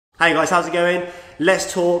Hey guys, how's it going?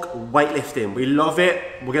 Let's talk weightlifting. We love it.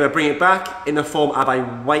 We're going to bring it back in the form of a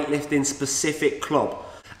weightlifting specific club.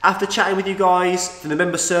 After chatting with you guys for the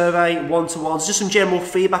member survey, one-to-ones, just some general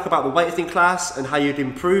feedback about the weightlifting class and how you'd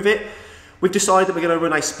improve it, we've decided that we're going to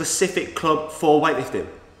run a specific club for weightlifting.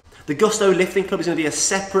 The Gusto Lifting Club is going to be a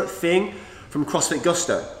separate thing from CrossFit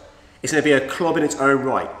Gusto. It's going to be a club in its own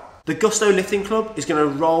right. The Gusto Lifting Club is going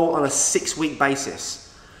to roll on a 6-week basis.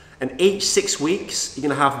 And each 6 weeks, you're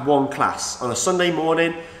going to have one class on a Sunday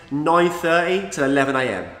morning, 9:30 to 11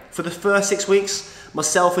 AM. For the first 6 weeks,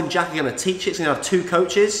 myself and Jack are going to teach it. It's going to have 2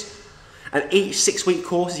 coaches. And each 6-week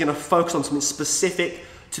course is going to focus on something specific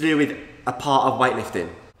to do with a part of weightlifting.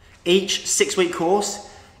 Each 6-week course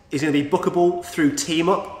is going to be bookable through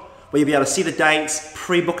TeamUp, where you'll be able to see the dates,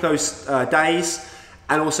 pre-book those days,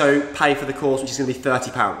 and also pay for the course, which is going to be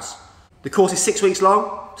 £30. The course is 6 weeks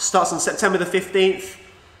long, starts on September the 15th.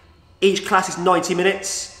 Each class is 90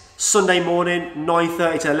 minutes, Sunday morning,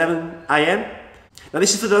 9:30 to 11 AM. Now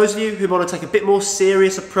this is for those of you who want to take a bit more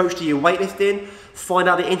serious approach to your weightlifting, find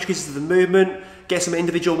out the intricacies of the movement, get some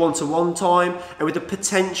individual one-to-one time, and with the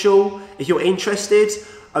potential, if you're interested,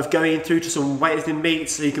 of going through to some weightlifting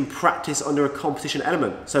meets so you can practice under a competition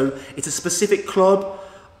element. So it's a specific club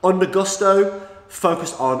under Gusto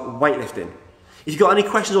focused on weightlifting. If you've got any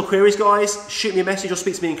questions or queries, guys, shoot me a message or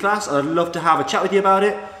speak to me in class, and I'd love to have a chat with you about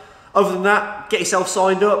it. Other than that, get yourself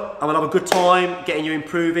signed up and we'll have a good time getting you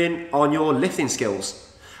improving on your lifting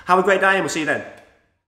skills. Have a great day and we'll see you then.